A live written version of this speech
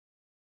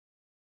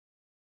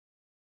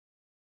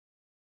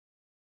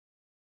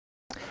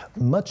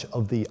Much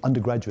of the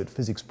undergraduate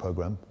physics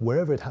program,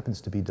 wherever it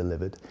happens to be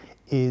delivered,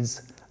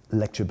 is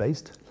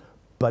lecture-based,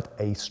 but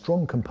a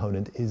strong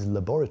component is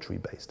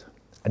laboratory-based.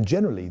 And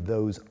generally,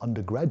 those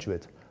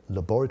undergraduate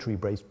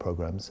laboratory-based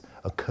programs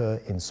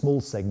occur in small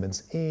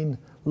segments in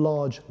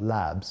large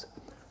labs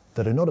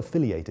that are not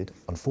affiliated,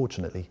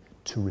 unfortunately,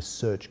 to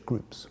research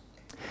groups.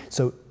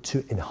 So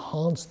to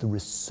enhance the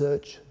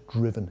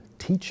research-driven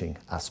teaching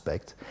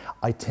aspect,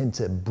 I tend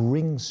to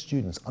bring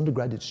students,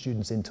 undergraduate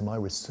students, into my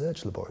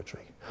research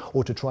laboratory,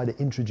 or to try to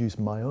introduce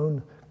my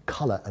own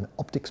color and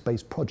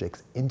optics-based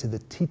projects into the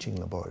teaching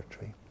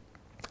laboratory.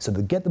 So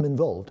to get them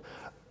involved,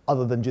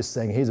 other than just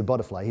saying, here's a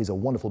butterfly, here's a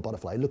wonderful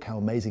butterfly, look how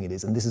amazing it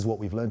is, and this is what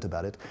we've learned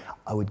about it,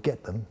 I would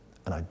get them,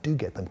 and I do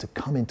get them, to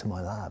come into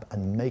my lab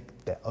and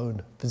make their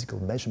own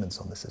physical measurements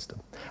on the system.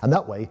 And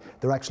that way,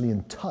 they're actually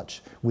in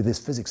touch with this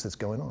physics that's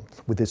going on,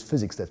 with this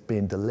physics that's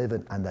being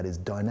delivered and that is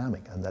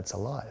dynamic and that's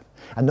alive.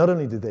 And not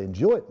only do they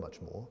enjoy it much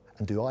more,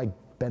 and do I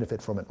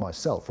benefit from it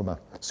myself from a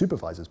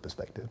supervisor's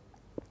perspective,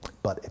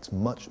 but it's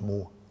much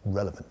more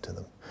relevant to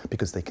them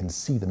because they can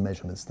see the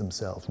measurements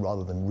themselves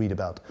rather than read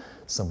about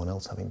someone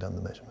else having done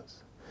the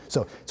measurements.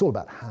 So it's all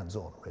about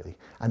hands-on, really.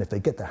 And if they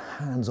get their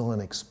hands-on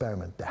an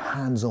experiment, their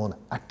hands-on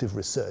active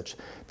research,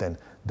 then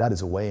that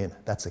is a way in,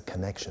 that's a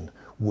connection,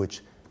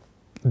 which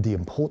the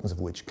importance of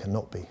which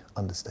cannot be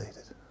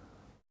understated.